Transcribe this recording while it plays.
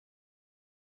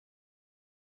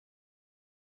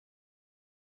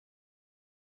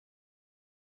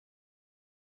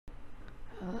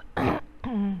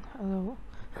Hello.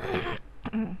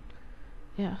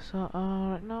 Yeah, so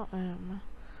right now I am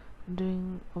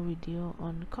doing a video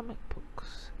on comic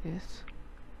books. Yes.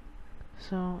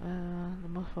 So the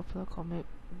most popular comic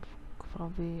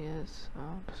probably is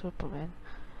Superman,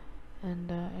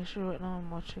 and actually right now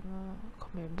I'm watching a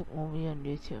comic book movie on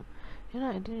YouTube.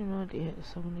 I didn't know they had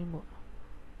so many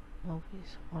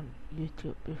movies on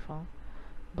YouTube before,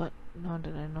 but now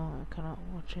that I know, I'm kind of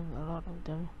watching a lot of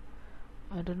them.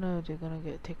 I don't know if they're gonna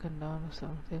get taken down or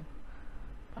something.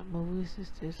 But movies these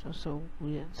days are so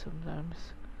weird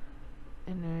sometimes.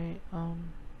 Anyway,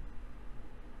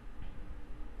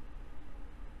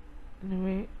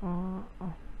 anyway,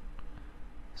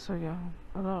 so yeah,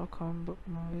 a lot of comic book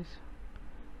movies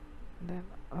that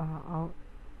are out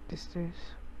these days.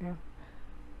 Yeah.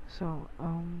 So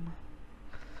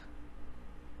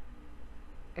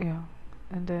yeah,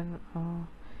 and then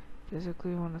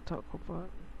basically want to talk about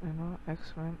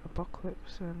X-Men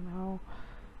Apocalypse and how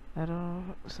I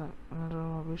don't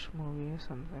know which movie or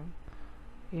something.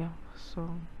 Yeah. So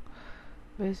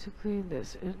basically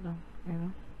that's it now.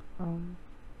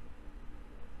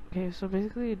 Okay, so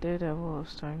basically Daredevil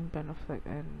starring Ben Affleck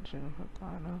and Jennifer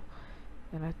Garner,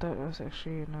 and I thought it was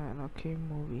actually an okay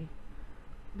movie,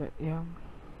 but yeah.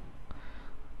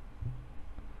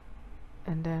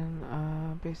 And then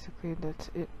basically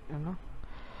that's it.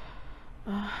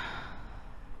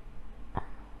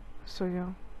 So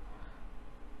yeah.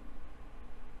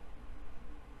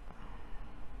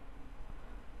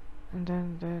 And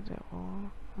then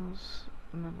Daredevil was,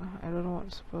 I don't know what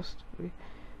it's supposed to be.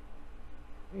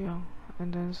 Yeah.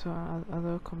 And then so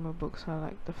other comic books are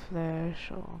like The Flash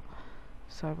or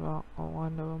Cyborg or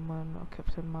Wonder Woman or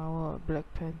Captain Marvel or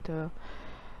Black Panther,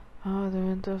 the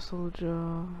Winter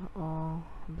Soldier or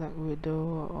Black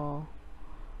Widow or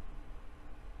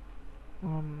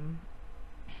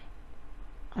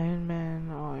Iron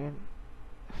Man or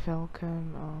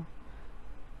Falcon or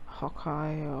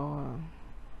Hawkeye or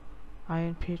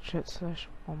Iron Patriot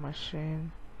 / War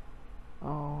Machine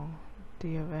or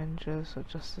the Avengers or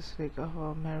Justice League of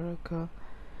America.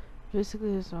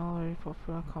 Basically, it's all very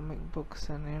popular comic books,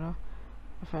 and I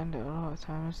find that a lot of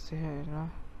times they have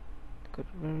good,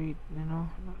 very not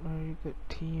very good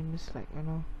themes, like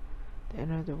the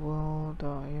end of the world,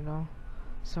 or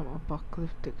some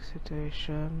apocalyptic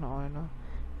situation, or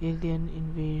alien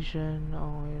invasion,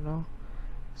 or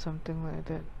something like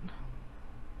that.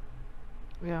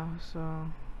 Yeah.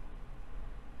 So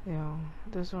yeah,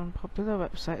 there's one popular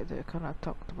website that kind of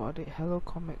talked about it,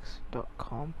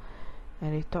 hellocomics.com,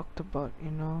 and they talked about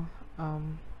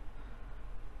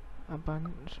a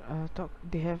bunch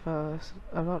they have a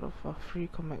lot of free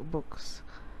comic books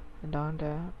down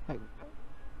there, like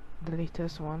the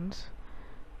latest ones,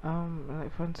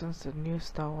 like for instance the new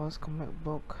Star Wars comic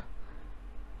book,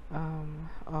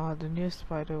 or the new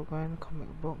Spider-Man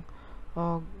comic book,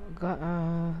 or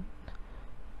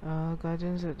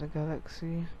Guardians of the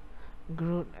Galaxy,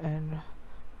 Groot and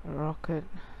Rocket.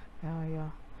 Yeah,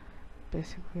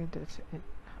 basically that's it.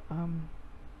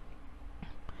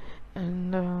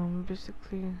 And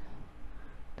basically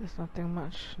there's nothing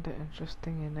much that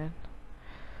interesting in it.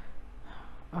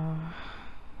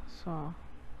 So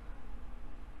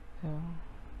yeah,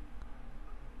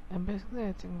 and basically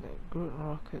I think that Groot and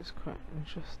Rocket is quite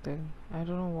interesting. I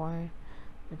don't know why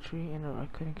a tree and a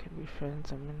raccoon can be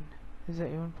friends. I mean, is that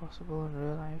even possible in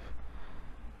real life?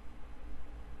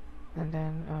 And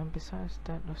then besides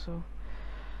that also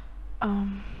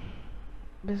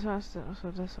there's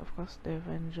of course the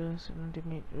Avengers. They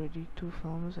made already 2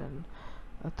 films and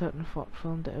a 3rd and 4th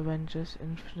film, the Avengers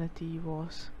Infinity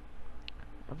Wars,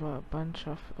 about a bunch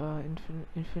of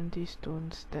infinity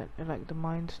stones that like the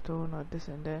Mind Stone or this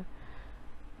and that.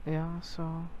 Yeah,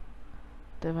 so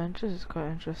the Avengers is quite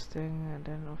interesting, and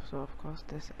then also of course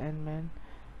there's Ant-Man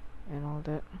and all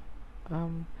that.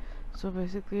 So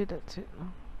basically that's it.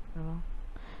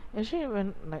 Actually,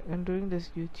 when I'm doing this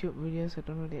YouTube videos, I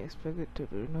don't really expect it to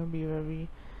be very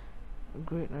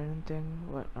great or anything,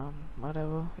 but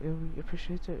whatever. It would be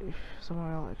appreciated if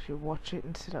someone will actually watch it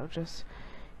instead of just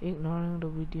ignoring the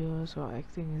videos or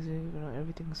acting as if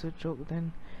everything's a joke.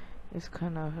 Then it's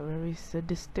kind of very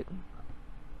sadistic.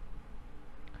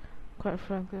 Quite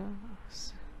frankly,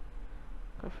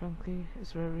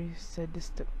 it's very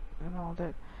sadistic and all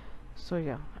that. So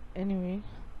yeah. Anyway,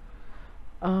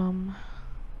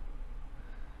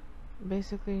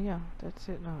 basically yeah, that's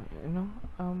it now.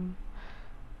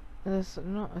 There's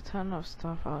not a ton of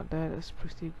stuff out there that's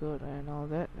pretty good and all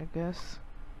that, I guess.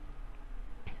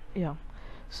 Yeah.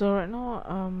 So right now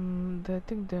I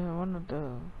think one of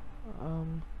the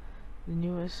The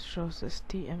newest shows is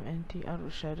TMNT Out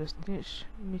of Shadows, Teenage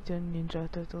Mutant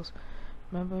Ninja Turtles.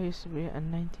 Remember, it used to be a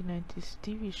 1990s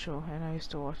TV show, and I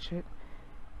used to watch it.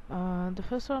 The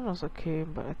first one was okay,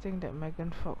 but I think that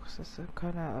Megan Fox is a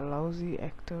kind of lousy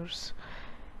actors.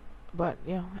 But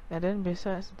yeah, and then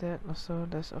besides that, also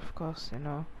there's of course, you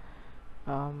know,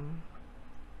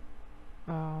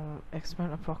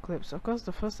 X-Men Apocalypse. Of course,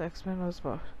 the first X-Men was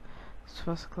about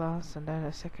First Class, and then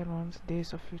the second one's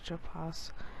Days of Future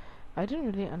Past. I didn't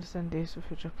really understand Days of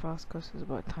Future Past because it's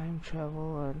about time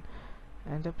travel,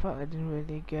 and the part I didn't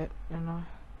really get, you know,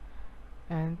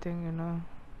 anything, you know.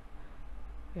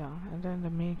 Yeah, and then the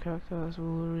main character was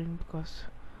Wolverine because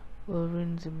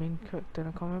Wolverine's the main character in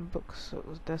the comic books, so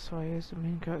that's why he's the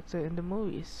main character in the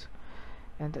movies,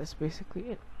 and that's basically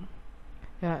it.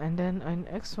 Yeah, and then in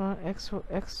X4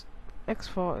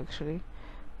 actually,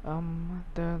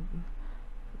 the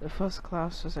First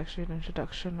Class was actually an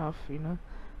introduction of, you know,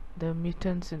 the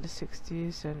mutants in the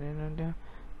 60s, and you know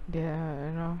their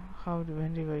you know how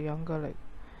when they were younger, like,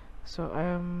 so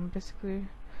basically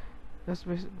that's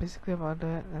basically about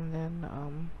that. And then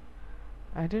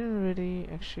I didn't really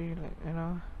actually, like, you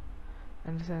know,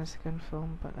 understand the second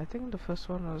film, but I think the first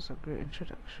one was a great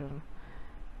introduction,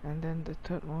 and then the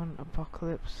third one,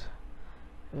 Apocalypse,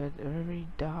 with a very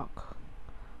dark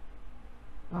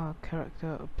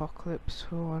character, Apocalypse,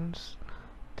 who wants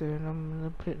to, you know,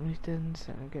 manipulate mutants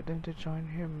and get them to join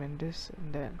him, and this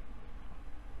and that.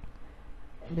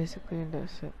 Basically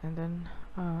that's it. And then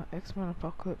X-Men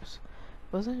Apocalypse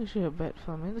wasn't usually a bad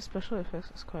film. I mean, the special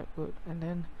effects was quite good, and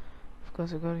then of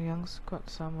course you got a young Scott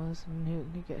Summers, and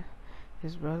he get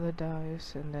his brother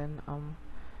dies, and then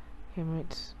he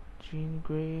meets Jean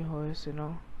Grey, who is, you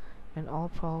know, an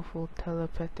all-powerful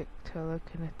telekinetic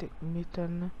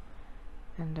mutant.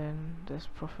 And then there's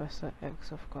Professor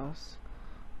X, of course,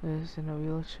 who's in a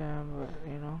wheelchair, but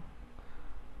you know,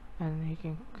 and he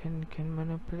can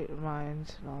manipulate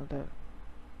minds and all that.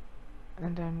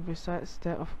 And then besides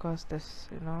that, of course, there's,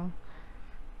 you know,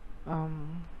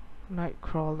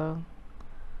 Nightcrawler,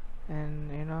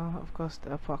 and you know, of course,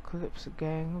 the Apocalypse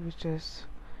gang, which is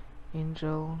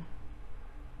Angel,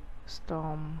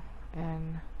 Storm,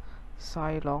 and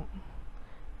Psylocke,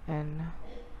 and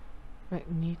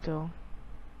Magneto.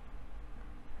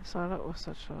 Psylocke was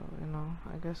such a, you know,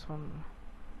 I guess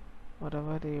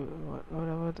whatever the,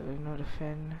 you know,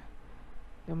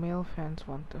 the male fans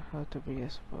wanted her to be, I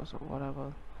suppose, or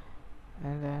whatever.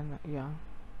 And then yeah,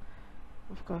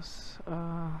 of course,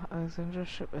 Alexandra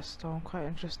ship as Storm, quite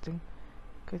interesting,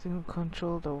 getting to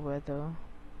control the weather.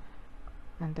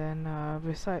 And then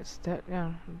besides that,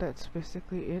 yeah, that's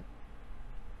basically it.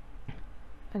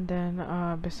 And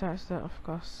then besides that, of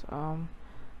course,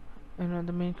 you know,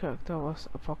 the main character was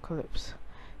Apocalypse.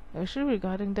 Actually,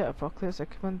 regarding that Apocalypse, I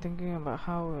keep on thinking about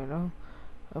how, you know,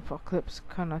 Apocalypse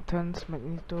kind of turns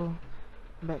Magneto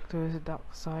back to his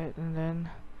dark side, and then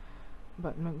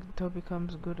but Magneto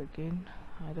becomes good again.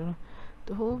 I don't know,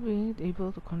 the whole being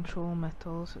able to control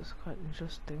metals is quite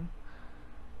interesting.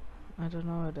 I don't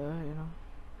know whether, you know,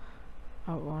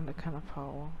 I would want that kind of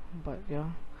power, but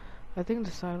yeah, I think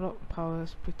the Psylocke power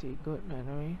is pretty good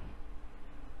anyway.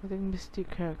 I think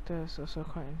Mystique character is also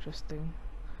quite interesting.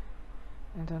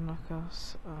 And then of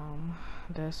course,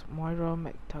 there's Moira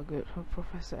McTaggart, who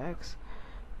Professor X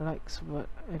likes, but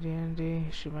at the end of the day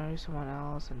she marries someone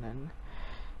else, and then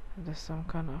there's some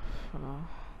kind of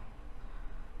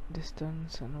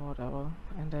distance and whatever.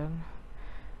 And then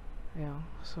yeah,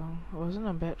 so it wasn't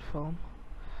a bad film.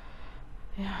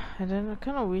 Yeah, and then I'm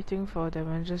kind of waiting for the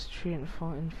Avengers 3 and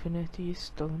 4 Infinity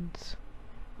Stones.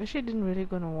 Actually didn't really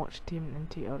gonna watch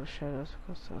TMNT Out of Shadows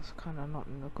because I was kinda not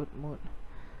in a good mood,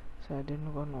 so I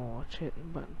didn't gonna watch it,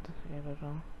 but I don't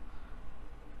know.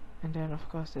 And then of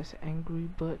course there's Angry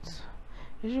Birds.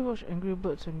 I usually watch Angry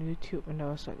Birds on YouTube, and there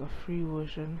was like a free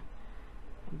version,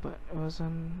 but it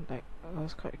wasn't like, it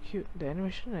was quite cute. The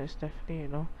animation is definitely, you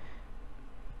know,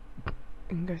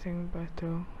 getting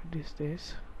better these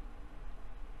days.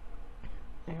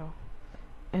 Yeah.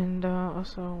 And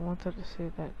also wanted to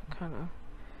say that kinda,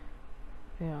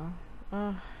 yeah,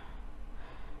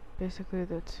 basically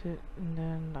that's it. And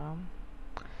then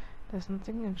there's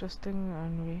nothing interesting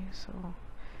anyway, so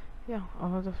yeah,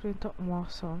 I'll definitely talk more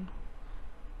soon.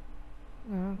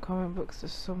 Comic books,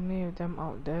 there's so many of them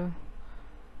out there.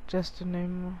 Just to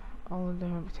name all of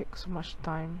them would take so much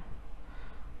time.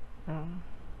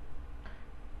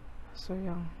 So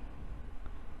yeah.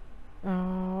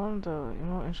 One of the, you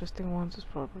know, interesting ones is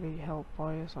probably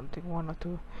Hellboy or something, one or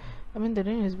two. I mean, the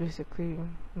name is basically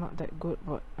not that good,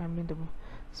 but I mean the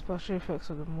special effects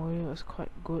of the movie was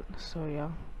quite good. So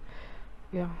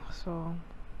yeah, so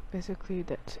basically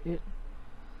that's it.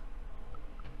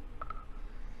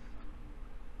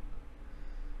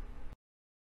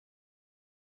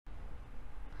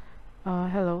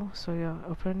 Hello. So yeah,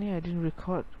 apparently I didn't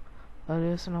record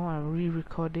earlier, so now I'm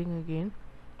re-recording again.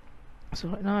 So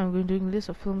right now I'm doing a list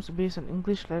of films based on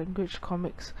English language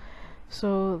comics.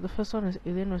 So the first one is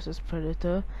Alien vs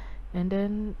Predator, and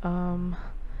then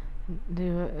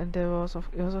it was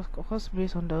of course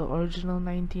based on the original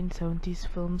 1970s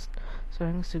films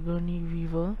starring Sigourney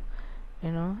Weaver,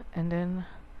 you know. And then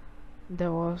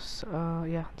there was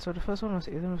so the first one was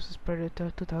Alien vs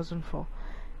Predator 2004,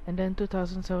 and then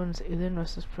 2007 is Alien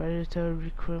vs Predator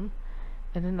Requiem.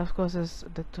 And then of course there's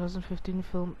the 2015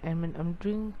 film, and I'm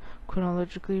doing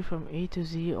chronologically from A to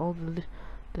Z all the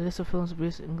list of films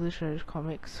based on English language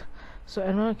comics. So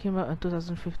Ant-Man came out in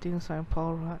 2015, starring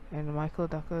Paul Rudd and Michael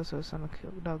Douglas, or son of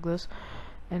Kirk Douglas,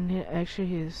 and his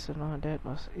dad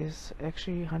is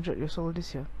actually 100 years old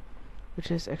this year,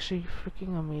 which is actually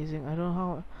freaking amazing. I don't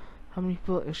know how many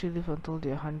people actually live until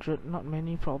they're 100. Not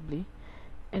many, probably.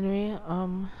 Anyway,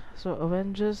 so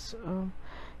Avengers,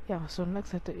 so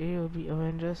next letter A will be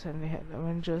Avengers, and they had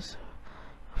Avengers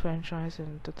franchise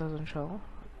in 2012,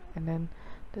 and then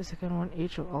the second one,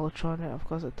 Age of Ultron, and of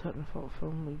course the third and fourth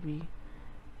film will be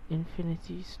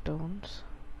Infinity Stones.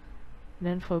 And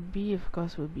then for B, of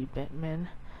course, will be Batman.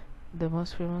 The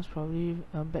most famous probably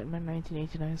Batman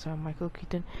 1989, starring Michael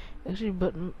Keaton. Actually,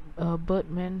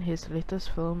 Birdman, his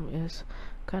latest film, is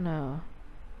kind of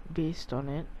based on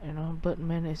it. You know,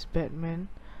 Birdman is Batman.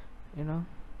 You know.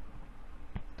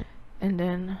 And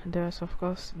then there's of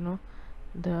course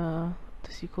the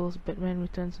sequels: Batman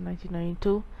Returns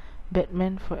 1992,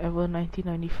 Batman Forever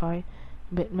 1995,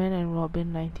 Batman and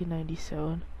Robin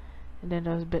 1997, and then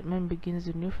there was Batman Begins,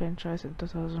 the new franchise, in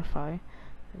 2005,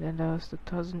 and then there was the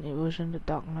 2008 version, The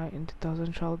Dark Knight, in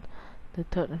 2012, the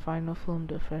third and final film,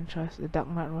 the franchise, The Dark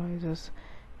Knight Rises.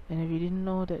 And if you didn't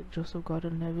know that Joseph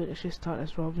Gordon-Levitt actually starred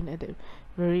as Robin at the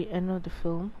very end of the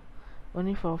film,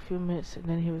 only for a few minutes, and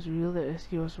then he was revealed that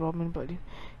he was Robin, but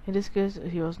in this case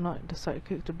he was not the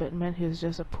sidekick to Batman, he was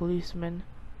just a policeman.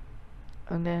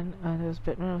 And then there's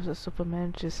Batman vs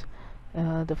Superman, which is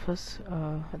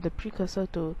the precursor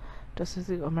to Justice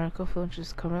League America film, which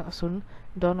is coming out soon,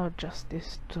 Dawn of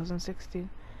Justice 2016.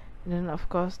 And then of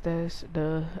course there's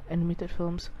the animated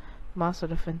films, Mask of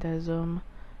the Phantasm,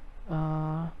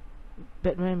 Batman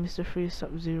Mr. Freeze,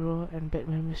 Sub-Zero, and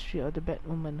Batman Mystery of the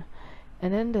Batwoman.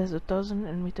 And then there's a 2000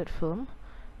 animated film,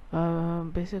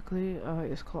 basically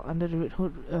it's called Under the Red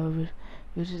Hood,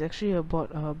 which is actually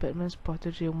about Batman's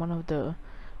protege, one of the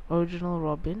original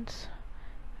Robins,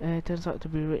 and it turns out to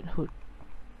be Red Hood.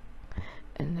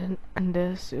 And then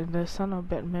there's the Son of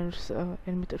Batman's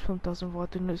animated film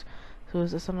 2014, so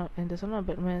it's the son of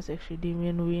Batman is actually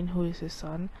Damian Wayne, who is his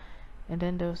son. And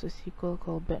then there was a sequel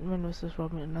called Batman vs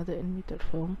Robin, another animated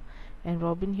film, and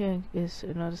Robin here is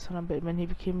another son of Batman. He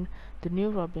became the new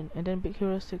Robin. And then Big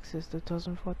Hero 6 is the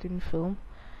 2014 film,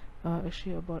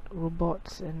 actually about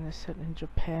robots, and it's set in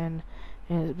Japan,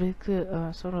 and it's basically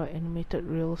sort of animated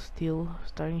Real Steel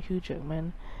starring Hugh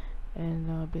Jackman.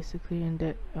 And basically in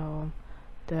that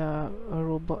there are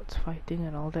robots fighting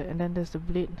and all that. And then there's the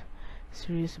Blade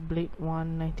series, Blade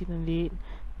 1 1998,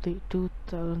 Blade 2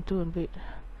 2002, and Blade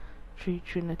 3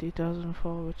 Trinity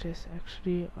 2004, which is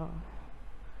actually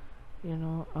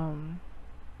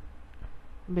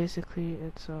basically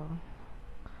it's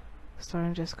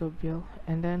starring Jessica Biel.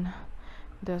 And then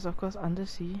there's of course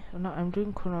Undersea. Now I'm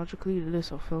doing chronologically the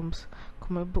list of films,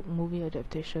 comic book movie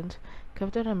adaptations.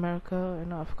 Captain America,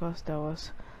 and of course there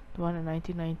was the one in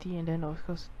 1990, and then of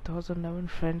course 2011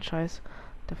 franchise,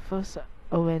 the first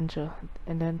Avenger,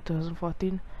 and then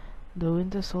 2014 the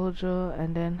Winter Soldier,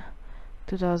 and then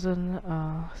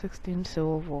 2016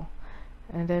 Civil War,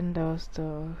 and then there was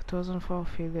the 2004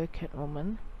 failure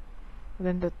Catwoman, and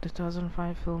then the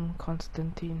 2005 film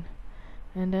Constantine.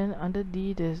 And then under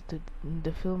D there's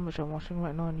the film which I'm watching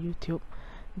right now on YouTube,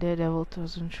 Daredevil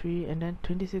 2003, and then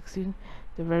 2016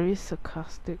 the very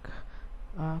sarcastic,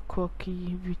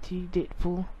 quirky, witty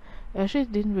Deadpool. I actually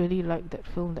didn't really like that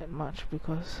film that much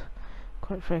because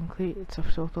quite frankly it's a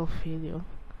total failure.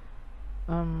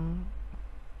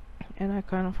 And I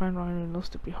kind of find Ryan Reynolds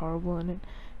to be horrible in it.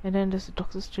 And then there's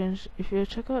Doctor Strange. If you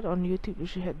check out on YouTube,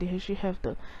 they actually have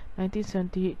the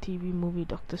 1978 TV movie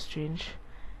Doctor Strange.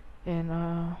 And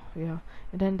and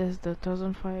then there's the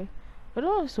 2005. I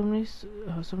don't know,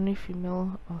 so many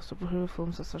female superhero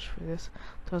films are such failures.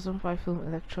 2005 film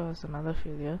Elektra is another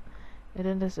failure. And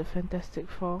then there's the Fantastic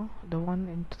Four, the one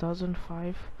in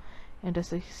 2005, and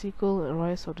there's a sequel,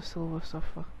 Rise of the Silver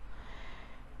Surfer.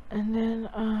 And then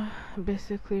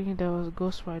basically there was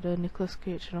Ghost Rider, Nicolas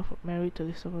Cage, married to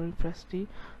Lisa Marie Presley,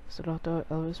 was the daughter of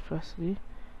Elvis Presley.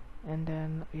 And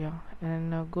then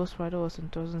Ghost Rider was in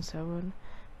 2007.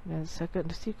 And then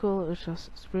the sequel, which was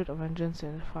Spirit of Vengeance,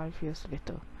 in 5 years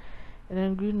later. And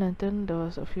then Green Lantern, there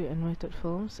was a few animated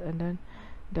films, and then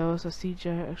there was a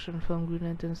CGI action film, Green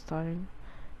Lantern, starring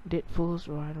Deadpool's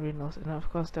Ryan Reynolds, and of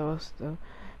course there was the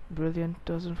brilliant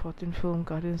 2014 film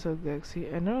Guardians of the Galaxy.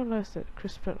 And I realized that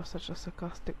Chris Pratt was such a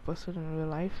sarcastic person in real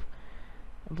life,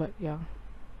 but yeah.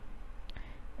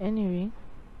 Anyway,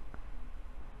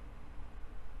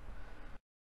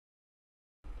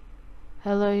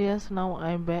 hello, yes, now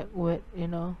I'm back with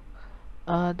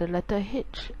the letter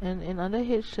H, and in other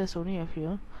H there's only a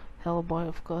few. Hellboy,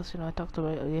 of course, I talked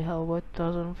about it earlier. Hellboy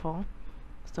 2004,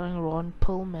 starring Ron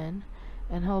Perlman,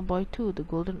 and Hellboy 2, The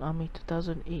Golden Army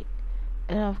 2008.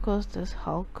 And of course there's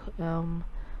Hulk, the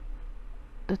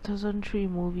 2003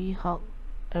 movie Hulk,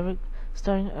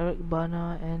 starring Eric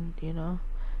Bana, and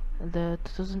the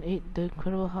 2008 The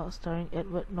Incredible Hulk starring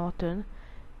Edward Norton.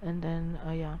 And then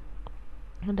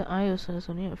and the I also has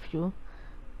only a few.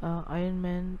 Iron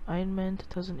Man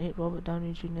 2008, Robert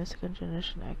Downey Jr., second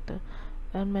generation actor.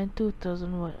 Iron Man 2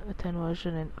 2010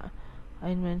 version, and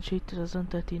Iron Man 3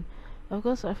 2013. Of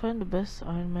course, I find the best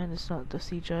Iron Man is not the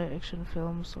CGI action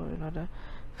films or other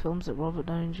films that Robert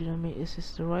Downey Jr. made.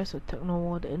 It's The Rise of Techno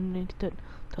War, the animated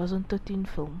 2013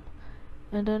 film.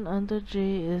 And then under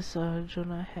J is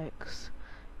Jonah Hex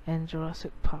and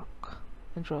Jurassic Park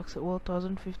and Jurassic World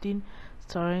 2015,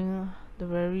 starring the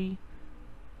very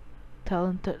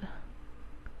talented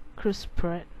Chris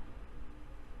Pratt.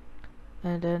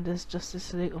 And then there's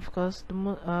Justice League, of course,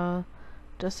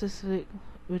 Justice League,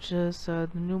 which is the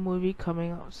new movie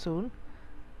coming out soon.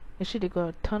 Actually, they got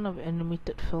a ton of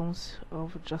animated films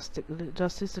of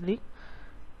Justice League.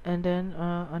 And then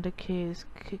under K is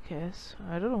Kick-Ass.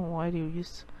 I don't know why they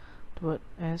use the word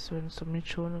 "ass" when somebody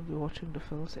children will be watching the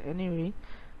films. Anyway,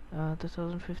 the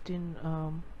 2015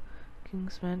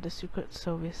 Kingsman: The Secret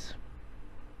Service.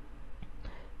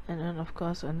 And then of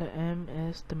course under M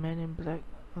is The Man in Black,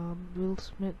 Will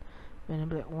Smith, Man in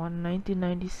Black 1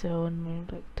 1997, Man in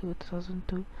Black 2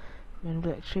 2002, Man in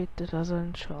Black 3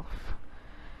 2012.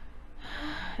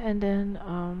 And then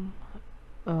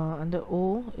under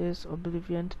O is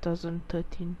Oblivion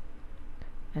 2013.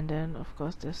 And then of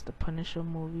course there's the Punisher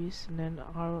movies, and then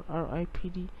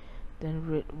R.I.P.D., then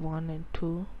Red 1 and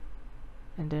 2,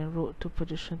 and then Road to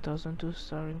Perdition 2002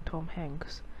 starring Tom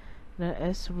Hanks. Then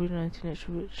as Sabrina and Teenage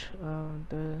Witch,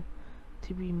 the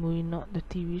TV movie, not the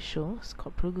TV show,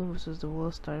 Scott Pilgrim vs. the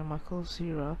World starring Michael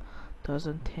Cera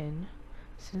 2010,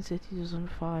 Sin City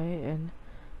 2005,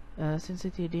 and Sin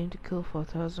City: A Dame to Kill for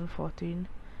 2014.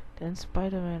 Then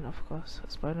Spider-Man, of course,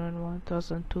 Spider-Man 1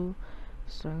 2002,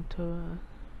 starring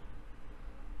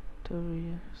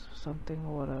something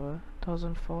or whatever,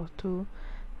 2004 2,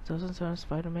 2007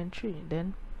 Spider-Man 3.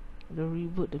 Then the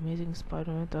reboot, The Amazing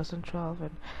Spider-Man 2012,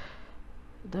 and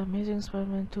The Amazing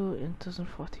Spider-Man 2 in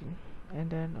 2014. And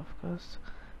then of course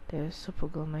there's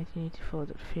Supergirl 1984,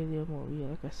 that failure movie,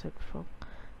 like I said before.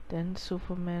 Then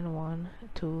Superman 1,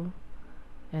 2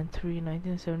 and 3,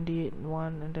 1978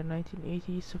 1, and then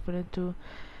 1980 Superman 2,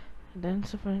 and then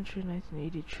Superman 3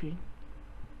 1983.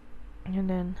 And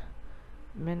then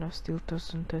Man of Steel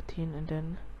 2013. And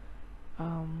then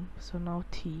so now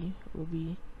T will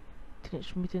be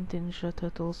Teenage Mutant Ninja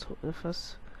Turtles,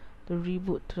 the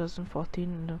reboot 2014,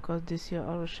 and of course this year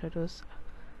Out of Shadows.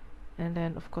 And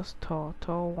then of course Thor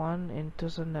 1 in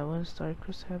 2011 starring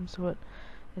Chris Hemsworth,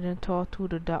 and then Thor 2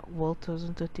 The Dark World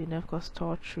 2013, and of course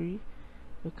Thor 3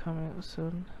 will come out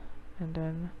soon. And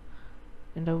then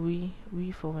in the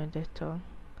V for Vendetta.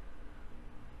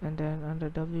 And then under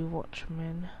W,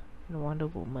 Watchmen and Wonder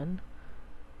Woman.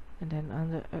 And then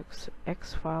under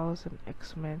X-Files and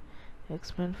X-Men.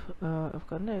 I've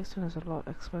got the X-Men is a lot.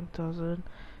 X-Men 2000,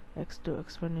 X2,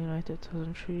 X-Men United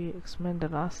 2003, X-Men The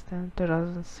Last Stand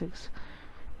 2006,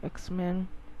 X-Men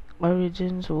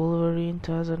Origins Wolverine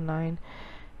 2009,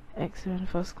 X-Men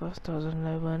First Class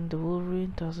 2011, The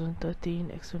Wolverine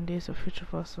 2013, X-Men Days of Future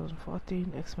Past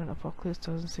 2014, X-Men Apocalypse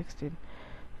 2016.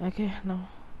 Okay, now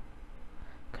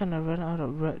kinda ran out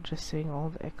of breath just saying all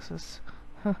the X's.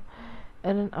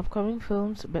 And then upcoming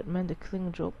films: Batman The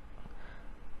Killing Joke,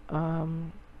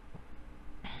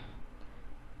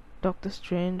 Doctor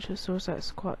Strange, Suicide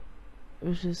Squad,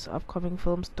 which is upcoming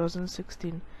films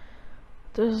 2016.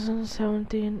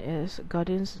 2017 is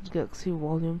Guardians of the Galaxy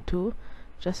Volume 2,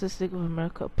 Justice League of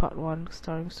America Part 1,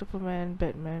 starring Superman,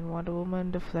 Batman, Wonder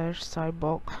Woman, The Flash,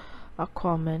 Cyborg,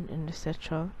 Aquaman, and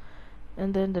etc.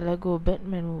 And then the Lego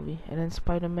Batman movie, and then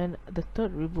Spider-Man, the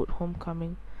third reboot,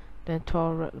 Homecoming, then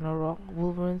Thor Ragnarok,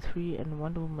 Wolverine 3, and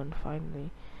Wonder Woman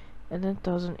finally. And then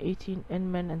 2018,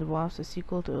 Ant-Man and the Wasp, a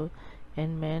sequel to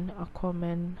Ant-Man,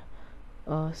 Aquaman,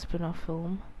 spin-off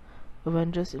film,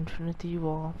 Avengers Infinity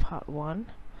War Part 1,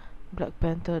 Black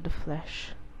Panther The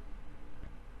Flash.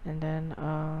 And then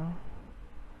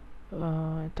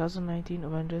 2019,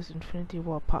 Avengers Infinity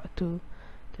War Part 2,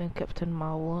 then Captain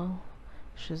Marvel,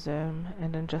 Shazam,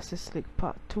 and then Justice League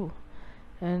Part 2.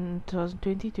 And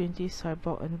 2020,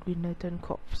 Cyborg and Green Lantern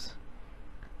Corps.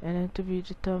 And then to be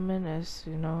determined as,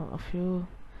 you know, a few,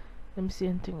 let me see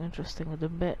anything interesting. The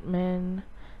Batman,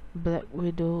 Black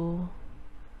Widow,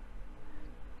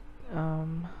 let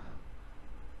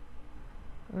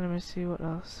me see what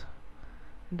else.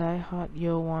 Die Hard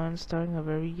Year 1, starring a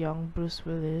very young Bruce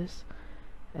Willis.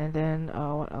 And then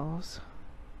what else?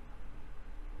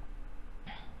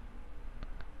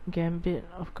 Gambit,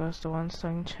 of course, the one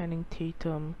starring Channing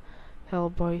Tatum.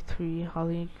 Hellboy 3,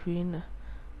 Harley Quinn,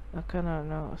 a kind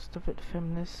of stupid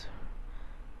feminist,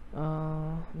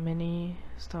 many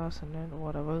stars, and then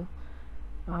whatever.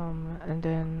 And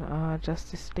then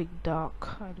Justice League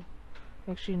Dark. I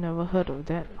actually never heard of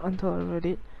that until I read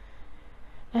it.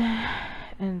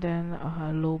 And then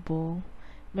Lobo,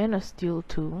 Man of Steel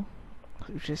 2,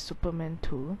 which is Superman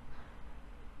 2.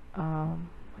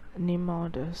 Nemo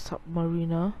the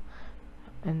Submariner,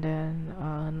 and then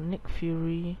Nick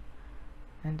Fury,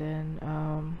 and then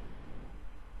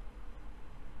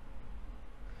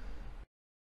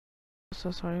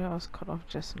so sorry, I was cut off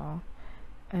just now.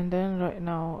 And then right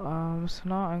now, so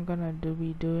now I'm gonna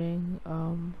be doing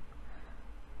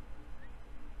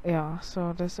yeah,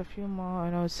 so there's a few more. I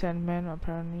know Sandman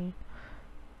apparently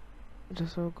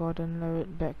just so Gordon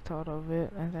Levitt backed out of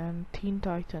it, and then Teen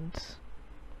Titans.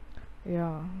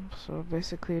 Yeah, so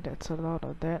basically that's a lot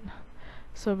of that.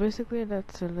 So basically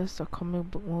that's a list of comic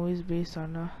book movies based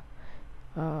on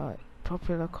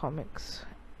popular comics.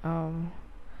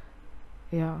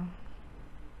 Yeah,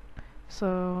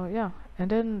 so yeah,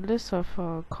 and then list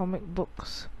of comic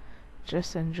books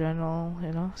just in general,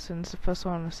 you know, since the first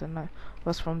one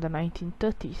was from the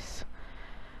 1930s.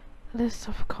 List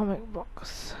of comic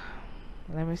books.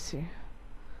 Let me see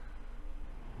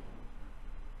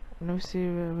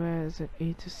where is it?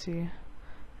 A to C.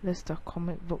 List of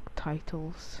comic book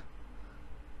titles.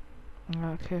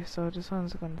 Okay, so this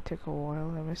one's gonna take a while.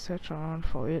 Let me search around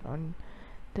for it on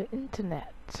the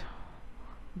internet.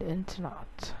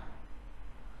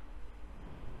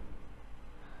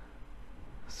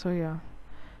 So yeah,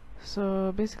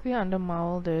 so basically under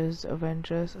Marvel there's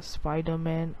Avengers,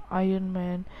 Spider-Man, Iron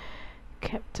Man,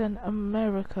 Captain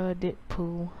America,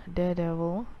 Deadpool,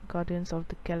 Daredevil, Guardians of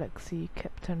the Galaxy,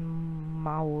 Captain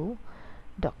Marvel,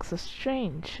 Doctor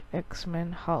Strange,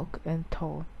 X-Men, Hulk, and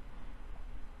Thor.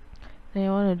 Then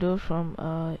you want to do from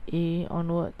A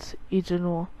onwards. Agent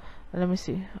War. Let me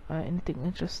see. Anything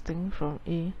interesting from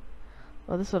A?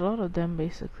 Well, there's a lot of them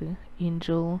basically.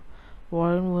 Angel,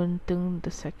 Warren Worthington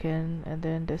II, and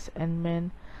then there's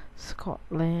Ant-Man, Scott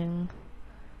Lang,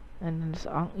 and then there's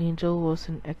Archangel was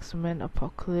in X-Men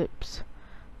Apocalypse.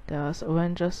 There's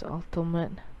Avengers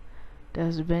Ultimate.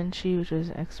 There's Banshee, which was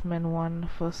in X-Men 1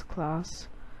 First Class.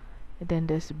 And then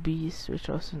there's Beast, which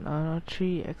was in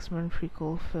 3 X-Men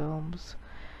prequel films.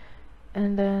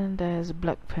 And then there's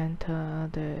Black Panther.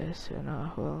 There's, you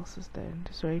know, who else is there?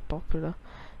 It's very popular.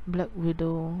 Black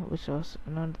Widow, which was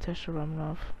Natasha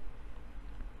Romanoff.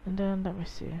 And then let me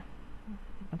see.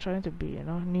 I'm trying to be, you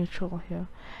know, neutral here.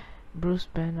 Bruce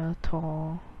Banner,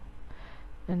 Thor.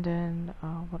 And then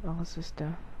what else is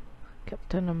there?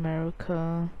 Captain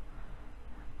America,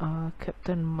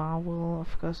 Captain Marvel,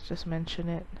 of course, just mention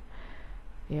it.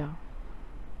 Yeah.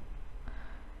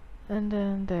 And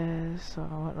then there's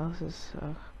what else is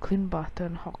Clint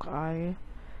Barton, Hawkeye.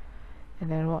 And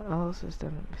then what else is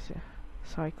there? Let me see.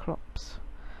 Cyclops.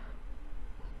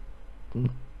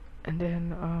 And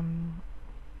then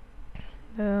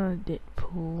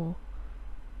Deadpool.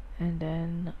 And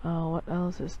then what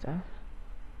else is there?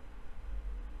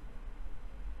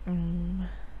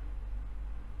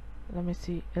 Let me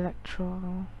see.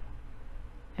 Electro,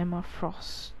 Emma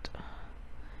Frost,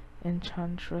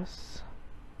 Enchantress,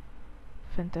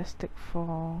 Fantastic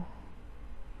Four.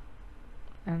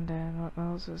 And then what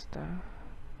else is there?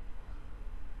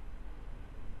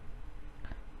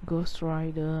 Ghost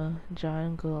Rider,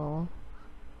 Giant Girl.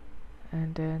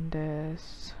 And then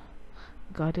there's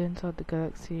Guardians of the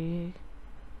Galaxy.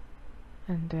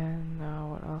 And then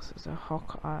what else is there?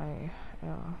 Hawkeye.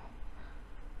 Yeah.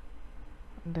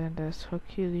 And then there's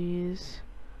Hercules.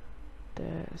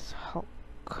 There's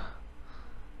Hulk.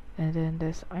 And then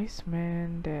there's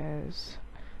Iceman. There's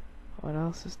What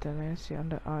else is there? Let's see,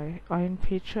 under Iron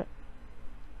Patriot,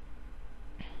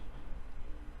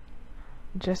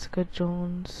 Jessica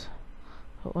Jones,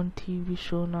 her own TV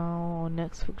show now, or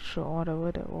Netflix show, or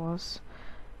whatever that was.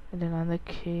 And then under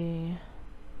K,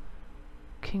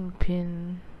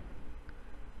 Kingpin.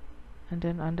 And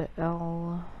then under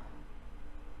L,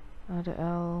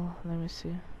 let me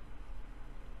see.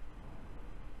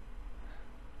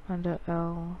 Under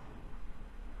L,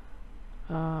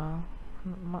 not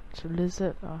much,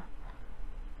 Lizard.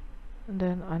 And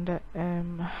then under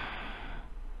M,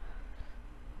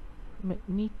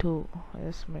 Magneto.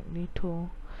 Yes,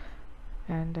 Magneto.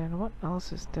 And then what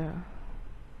else is there?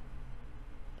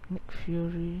 Nick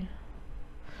Fury.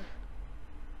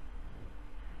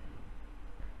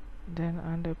 Then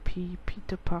under P,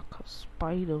 Peter Parker,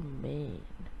 Spider-Man,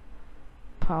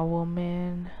 Power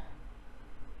Man.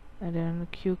 And then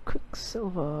Q,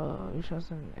 Quicksilver, which was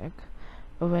an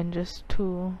Avengers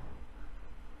 2.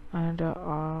 Under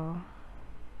R,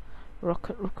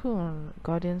 Rocket Raccoon,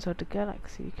 Guardians of the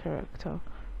Galaxy character.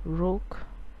 Rogue,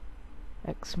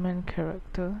 X-Men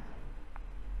character.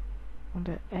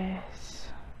 Under S,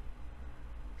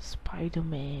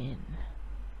 Spider-Man.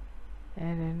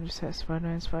 And then it says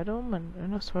Spider-Man, Spider-Woman.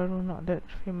 No, Spider-Woman not that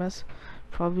famous.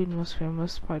 Probably the most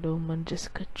famous Spider-Woman,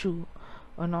 Jessica Chu.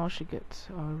 Oh, now she gets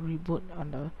a reboot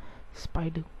under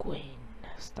Spider-Gwen,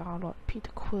 Star-Lord, Peter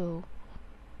Quill.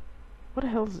 What the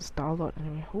hell is a Star-Lord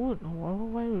anyway? Who would know?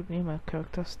 Why would name a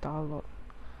character Star-Lord?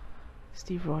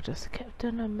 Steve Rogers,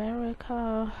 Captain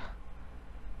America.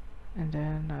 And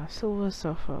then Silver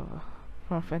Surfer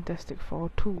from Fantastic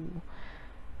Four 2.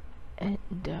 And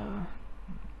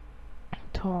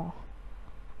Thor,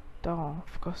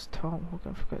 of course, Thor. Who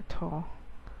can forget Thor?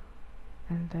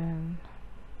 And then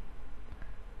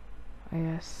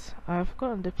yes, I've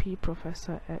forgotten the P,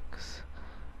 Professor X,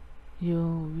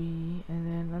 U, V, and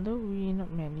then another V,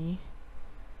 not many.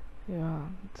 Yeah,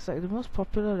 it's like the most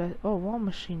popular. Oh, War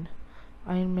Machine,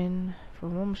 Iron Man.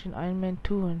 From War Machine, Iron Man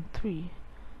 2 and 3.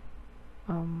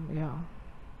 Yeah,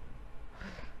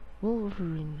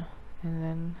 Wolverine, and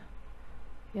then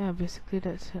yeah, basically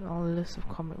that's it. All the list of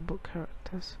comic book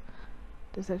characters.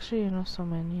 There's actually, you know, so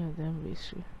many of them.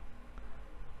 Basically,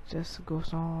 just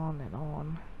goes on and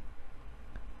on.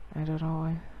 I don't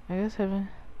know. I guess having,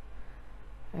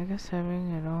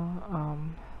 you know,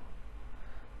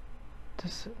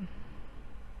 this,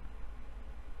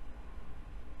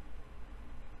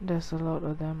 there's a lot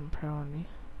of them apparently.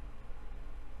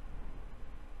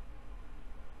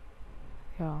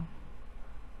 Yeah.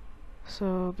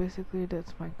 So basically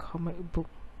that's my comic book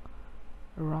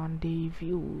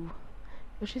rendezvous.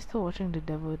 Actually still watching the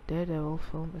Daredevil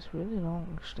film. It's really long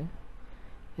actually.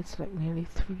 It's like nearly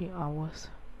 3 hours.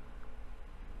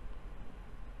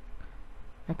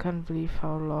 I can't believe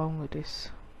how long it is.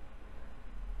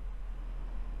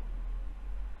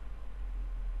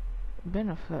 Ben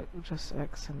Affleck just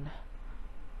acts and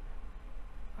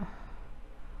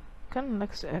kind of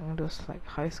likes to act in those like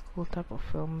high school type of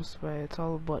films where it's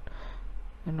all about,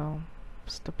 you know,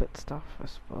 stupid stuff, I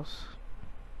suppose.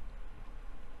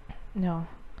 Yeah,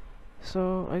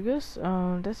 so I guess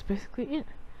that's basically it,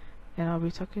 and I'll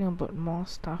be talking about more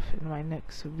stuff in my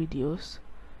next videos.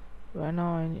 Right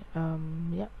now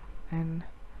yeah, and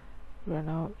right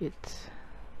now it's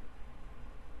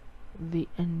the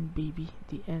end, baby,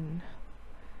 the end.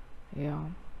 Yeah,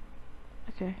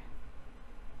 okay.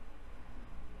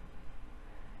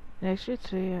 And actually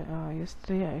today,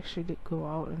 yesterday I actually did go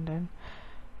out, and then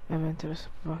I went to the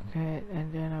supermarket,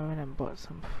 and then I went and bought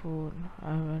some food.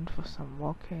 I went for some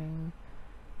walking.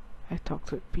 I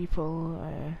talked with people.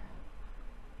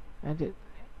 I did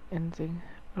anything,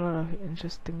 a lot of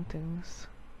interesting things.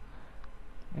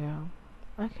 Yeah.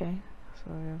 Okay.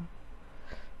 So yeah.